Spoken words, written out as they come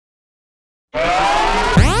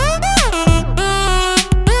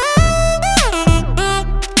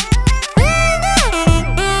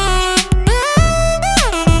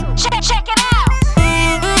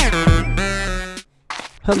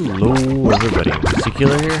Hello everybody,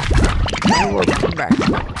 Secular here, and welcome back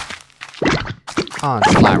on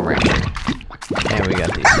Slimrancher. And we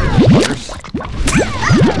got these buggers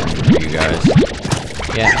for you guys.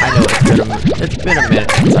 Yeah, I know it's been a minute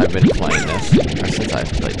since I've been playing this, or since I've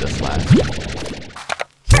played this last.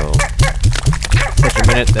 So, such a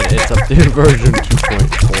minute that it's updated version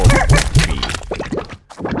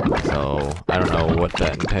 2.4.3. So, I don't know what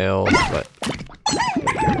that entails, but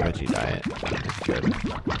veggie diet is good.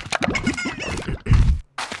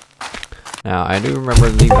 Now, I do remember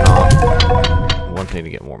leaving off one thing to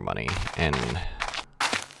get more money and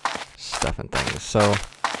stuff and things. So,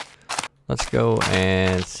 let's go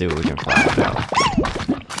and see what we can find out.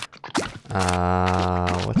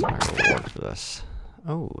 What's my reward for this?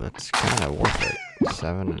 Oh, that's kind of worth it.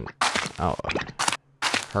 7 and... oh,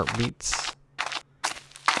 heartbeats.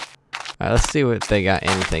 Alright, let's see if they got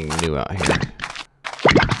anything new out here.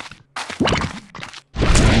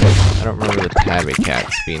 I don't remember the tabby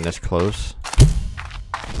cats being this close.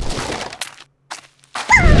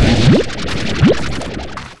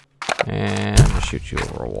 And I'm gonna shoot you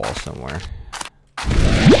over a wall somewhere.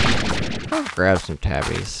 I'll grab some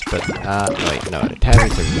tabbies, but wait, no,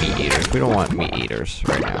 tabbies are meat eaters. We don't want meat eaters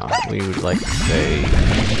right now. We would like to say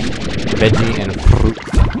veggie and fruit.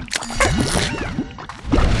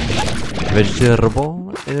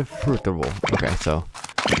 Vegetable and fruitable. Okay, so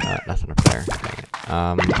nothing up there. Dang it.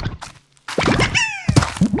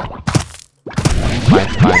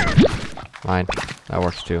 Mine. That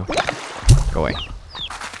works too. Go away.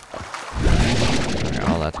 Okay,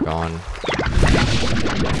 all that's gone.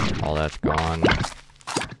 All that's gone.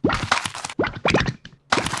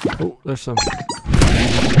 Oh, there's some.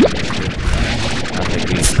 I'll take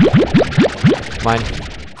these.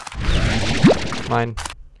 Mine.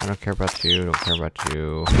 I don't care about you. Don't care about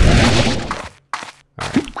you.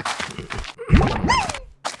 Alright.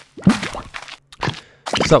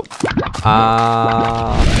 So,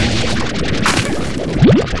 I'll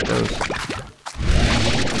take those.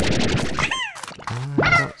 I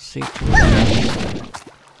don't see too much.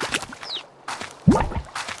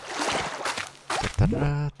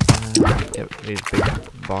 Yep, these big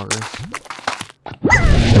boggers.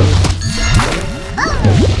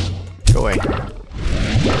 Go away.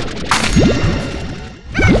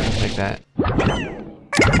 Like that.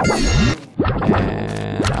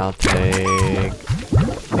 And I'll take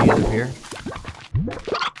these up here.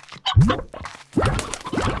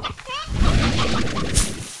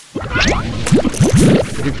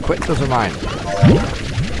 If you quit, those are mine.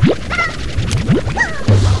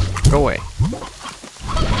 Go away.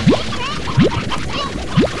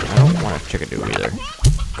 I don't want a chickadee either.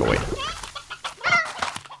 Go away.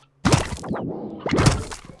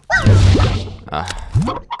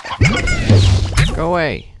 Go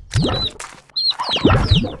away.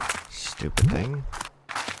 Stupid thing.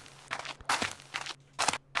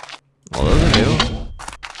 Well, those are new.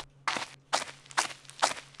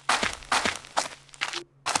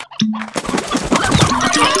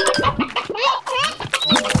 We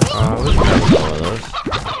can grab a couple of those.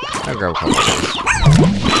 I'll grab a couple of those.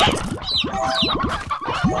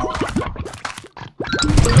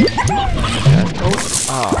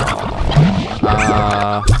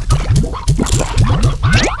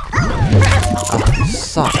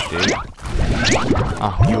 Suck, dude.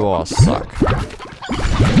 Oh, you all suck.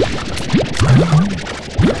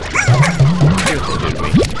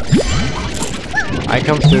 I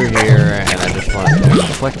come through here and I just want to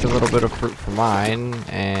collect a little bit of fruit for mine,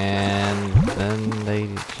 and then they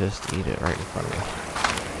just eat it right in front of me.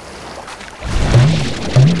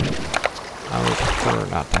 I would prefer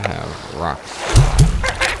not to have rocks.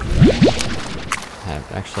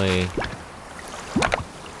 Actually,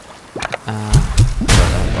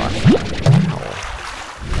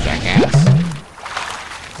 jackass.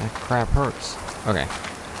 That crap hurts. Okay.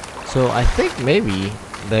 So I think maybe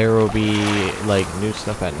there will be like new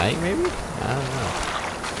stuff at night, maybe? I don't know.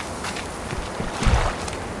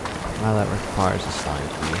 Well, that requires a slime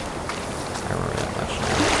key. I remember that much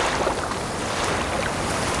now.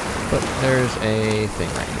 But there's a thing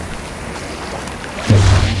right here.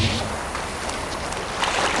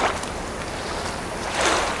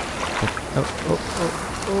 Oh,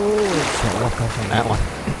 can't walk off on that one.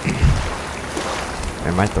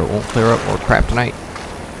 And my throat won't clear up more crap tonight.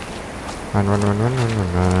 Run. Oh,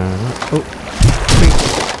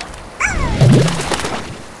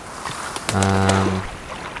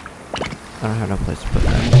 I don't have no place to put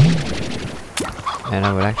that. And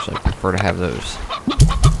I would actually prefer to have those.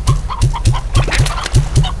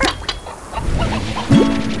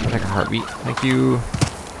 I'll take a heartbeat. Thank you.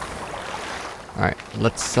 Alright,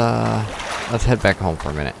 let's let's head back home for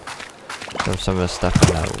a minute. Throw some of this stuff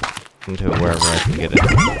into wherever I can get it. Get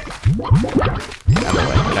out of the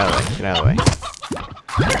way, get out of the way, get out of the way.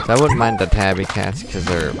 So I wouldn't mind the tabby cats because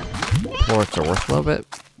their plorts are worth a little bit,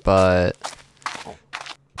 but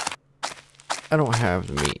I don't have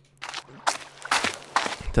the meat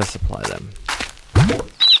to supply them.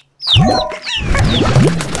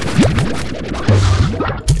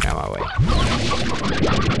 Get out of my way.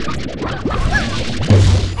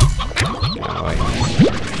 Get out of my way.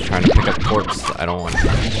 Just trying to pick up plorts. I don't want to.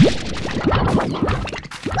 Get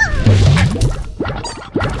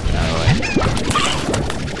out of the way.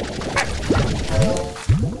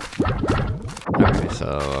 Okay, so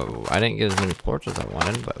I didn't get as many plorts as I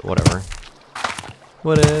wanted, but whatever.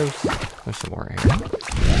 Whatevs. There's some more here.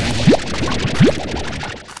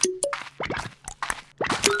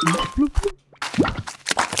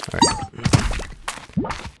 Alright.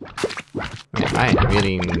 I am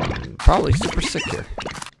getting probably super sick here.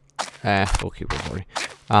 We'll keep recording.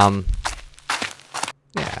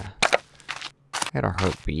 Yeah. I got a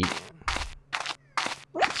heartbeat.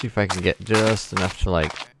 Let's see if I can get just enough to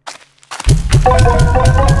like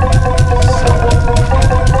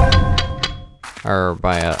or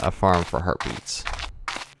buy a farm for heartbeats.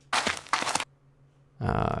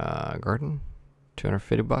 Garden?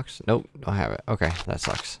 250 bucks? Nope, don't have it. Okay, that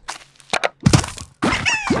sucks.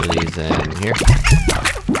 So these in here.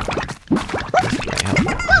 This may help.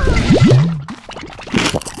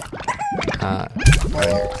 Right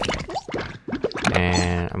here.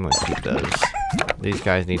 And I'm gonna keep those. These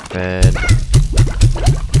guys need fed.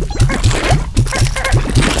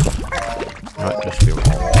 Oh, just be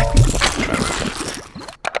wrong.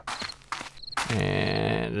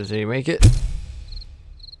 And does he make it?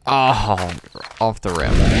 Oh, off the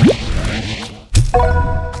rim.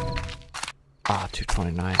 Ah,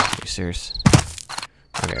 229. Are you serious?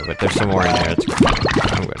 Okay, but there's some more in there. That's good.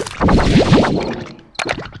 I'm good.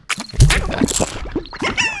 Take that.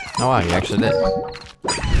 Oh wow, you actually did.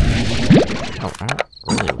 Oh, I don't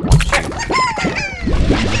really want you.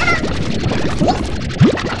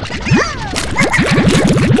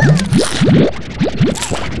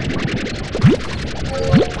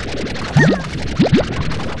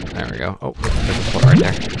 There we go. Oh, there's a plort right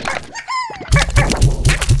there.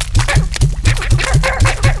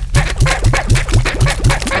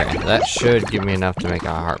 Okay, that should give me enough to make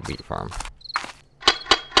a heartbeat farm.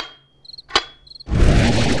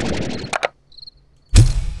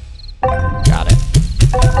 Got it.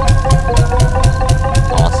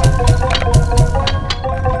 Awesome.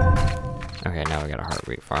 Okay, now we got a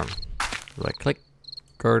heartbeat farm. Right click,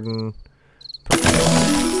 garden,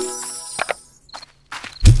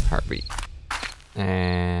 heartbeat.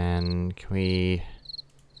 And can we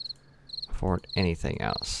afford anything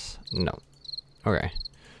else? No. Okay.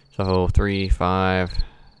 So 3, 5,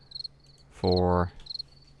 4,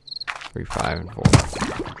 3, 5, and 4.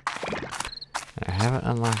 And I haven't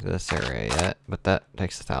unlocked this area yet, but that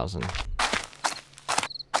takes 1,000.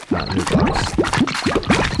 New blocks.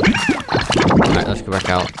 Alright, let's go back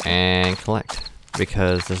out and collect.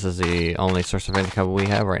 Because this is the only source of income we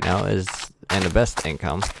have right now, and the best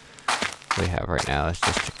income we have right now is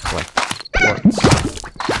just to collect plorts.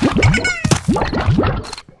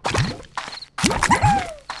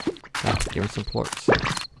 Oh, give me some plorts.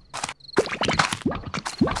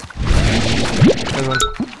 There's one.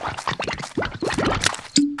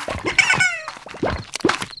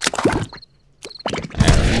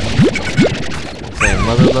 It's a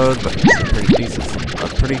mother load, but it's a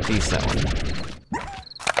pretty decent one.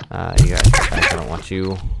 You guys, I don't want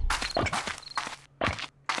you.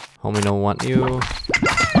 Homie don't want you.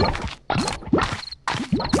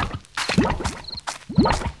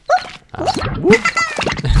 Whoop.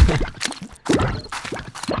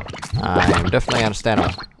 I'm definitely out of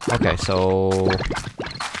stamina. Okay, so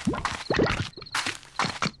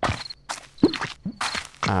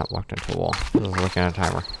walked into a wall. I was looking at a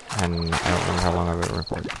timer, and I don't remember how long I've been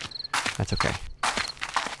recording. That's okay.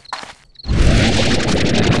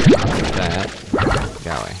 That.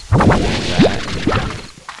 Go away. That.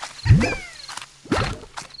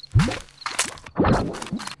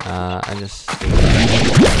 I just...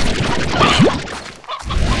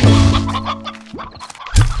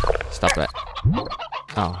 Stop that.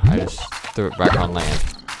 Oh, I just threw it back on land.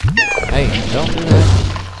 Hey, don't do that.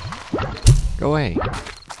 Go away.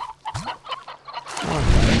 Oh.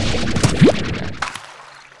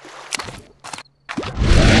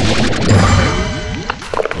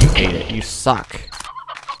 You ate it. You suck.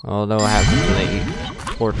 Oh, no, what happens when they eat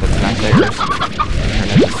plort that's not theirs? They turn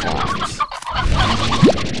into slimes.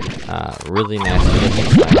 Really nasty looking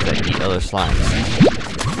slimes that eat other slimes.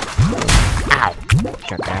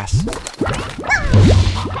 Jackass.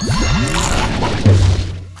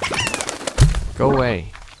 Go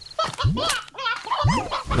away.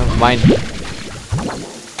 Never mind.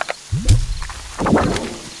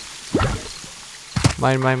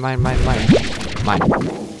 Mine.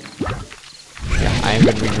 Yeah, I am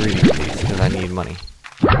gonna be greedy with these because I need money.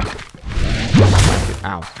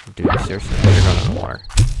 Ow. Dude, seriously, you're going in the water.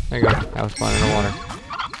 There you go. I was flying in the water.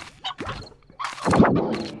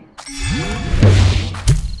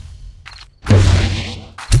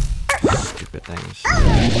 Stupid things.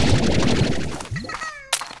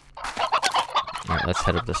 Alright, let's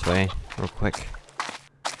head up this way real quick.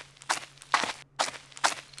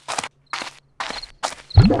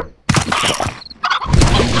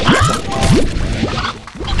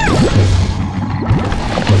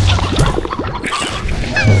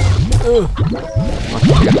 Ugh. I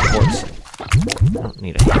got the quartz. I don't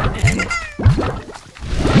need a hand.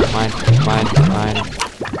 Mine.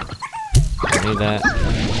 I need that.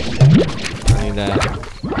 Mine.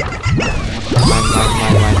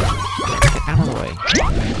 Get out of the way.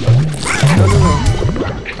 No.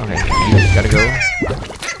 Okay, you gotta go.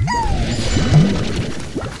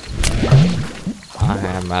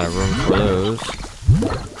 I'm out of room for those.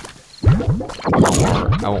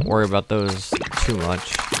 I won't worry about those too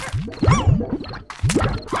much.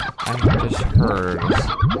 I just heard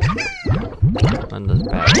one of those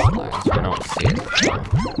bad lines. I don't see it.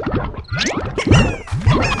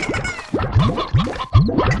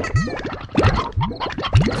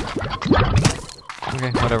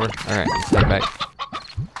 Okay, whatever. Alright, let's head back.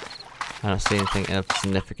 I don't see anything of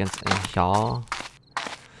significance in y'all.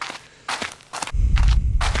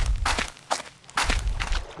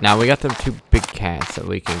 Now we got them two big cats that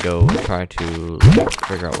we can go and try to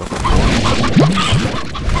figure out what they're doing.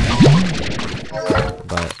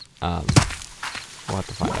 But we'll have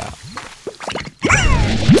to find out.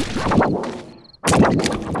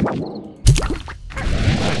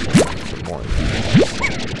 Some more of these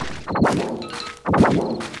guys.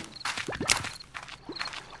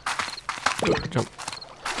 Jump.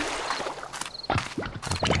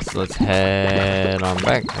 Okay, so let's head on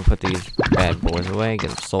back and put these bad boys away, get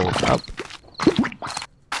them sold up,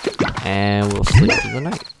 and we'll sleep through the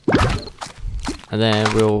night. And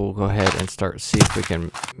then we'll go ahead and see if we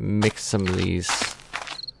can mix some of these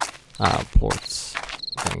plorts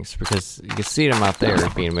things, because you can see them out there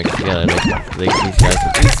being mixed together. These guys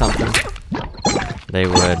would eat something, they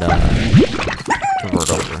would convert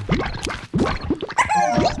over.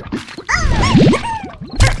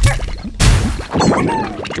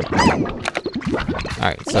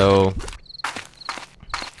 Alright, so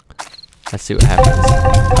let's see what happens.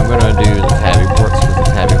 I'm gonna do the tabby ports because the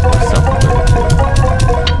tabby ports self-32.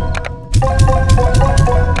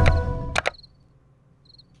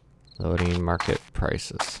 Loading market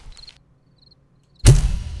prices.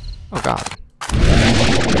 Oh god.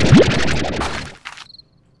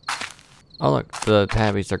 Oh look, the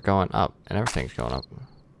tabbies are going up and everything's going up.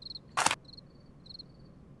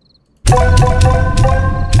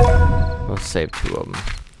 We'll save 2 of them.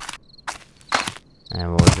 And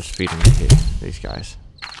we'll just feed them to these guys.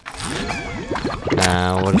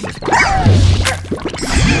 Now, what is this one?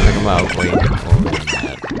 Pick them up, wait.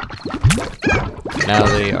 Now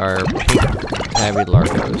they are pink tabby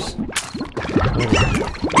largos.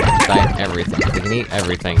 Diet everything. They can eat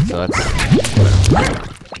everything, so that's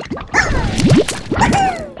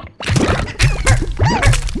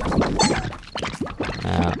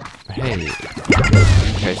hey.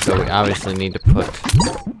 Okay, so we obviously need to put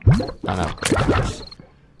an upgrade to this.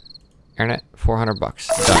 Internet, $400.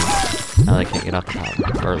 Done. Now they can't get off the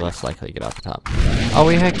top, or less likely to get off the top. Oh,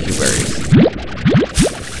 we had Q-berries.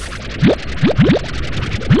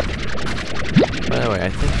 By the way, I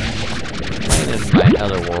think playing in my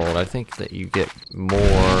other world, I think that you get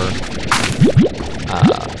more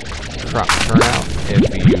crop turnout if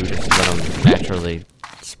you just let them naturally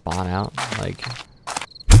spawn out. Like.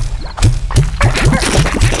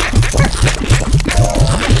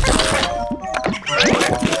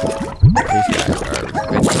 These guys are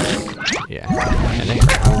vicious. Yeah. And they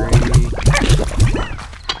are hungry.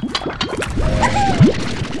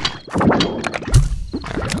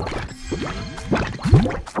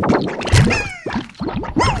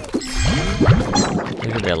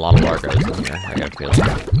 There's gonna be a lot of largos in here, I got a feeling.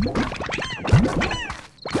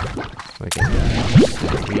 We can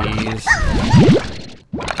save these.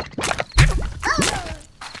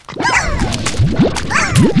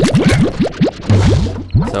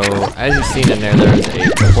 So, as you've seen in there, there's a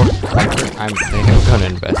pork collector. I think I'm going to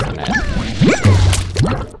invest in that.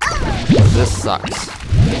 This sucks.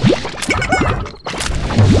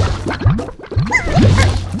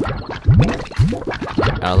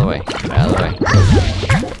 Out of the way. Get out of the way.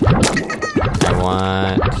 I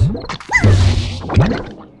want...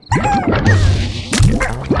 Get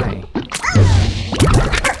out of the way.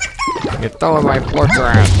 You're throwing my forks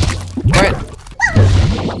around. Quit!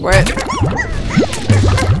 Quit!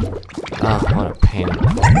 Oh, what a pain.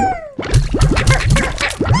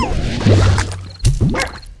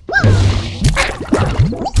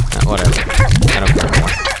 Whatever. I don't care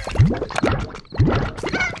anymore.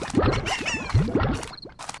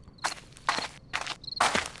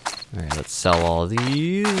 Alright, let's sell all of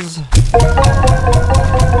these.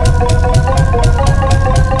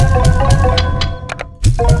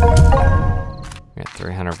 Got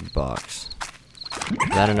 300 bucks. Is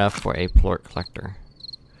that enough for a plort collector?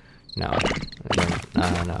 No.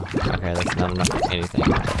 No. Okay, that's not enough for anything.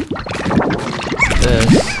 This.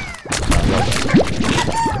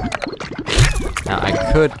 Now I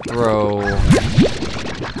could throw a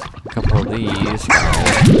couple of these.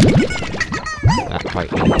 Not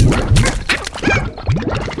quite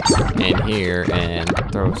in here and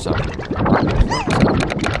throw some like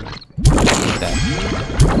that.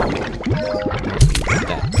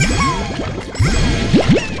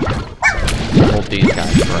 Hold these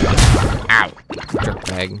guys first. Ow! Jerk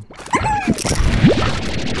bag.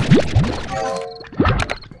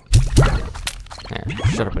 There,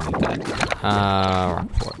 shut up and eat that. Rock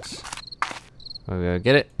forks. We'll go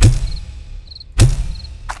get it.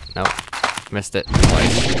 Nope. Missed it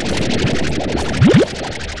twice.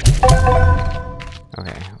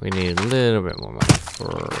 Okay, we need a little bit more money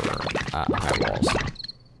for high walls.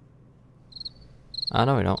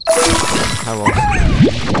 No we don't. High walls.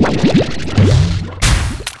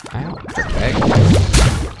 Ow, jerk bag.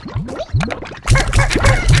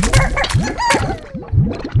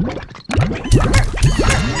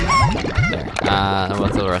 There. We'll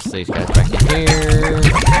throw the rest of these guys back in here.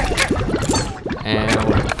 And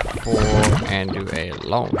and do a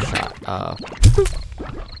long shot. Oh,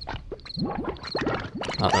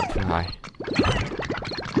 not too high.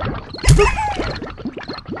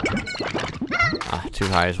 Too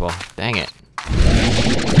high as well. Dang it.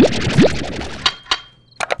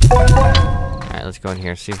 Alright, let's go in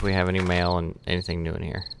here, see if we have any mail and anything new in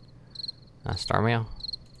here. Star mail?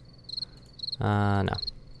 No.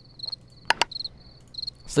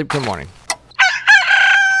 Sleep till morning.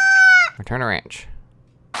 Return to ranch.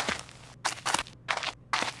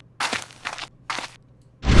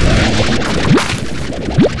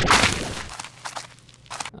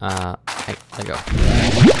 Hey, let go.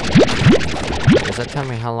 Does that tell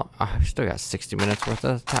me how long? I've still got 60 minutes worth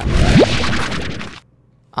of time.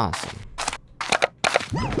 Awesome.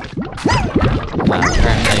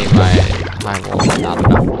 Apparently my high walls are not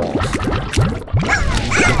enough walls.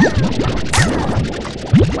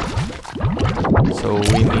 So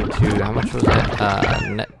we need to, how much was that?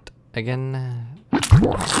 Net again?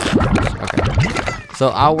 400. Okay. So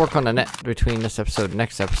I'll work on the net between this episode and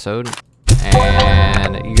next episode.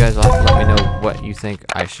 And you guys will have to let me know what you think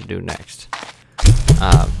I should do next.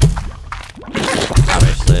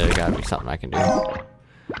 Obviously, there's gotta be something I can do.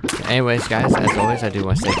 Anyways, guys, as always, I do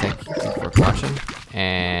want to say thank you for watching.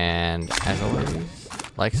 And as always,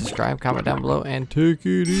 like, subscribe, comment down below, and take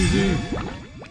it easy.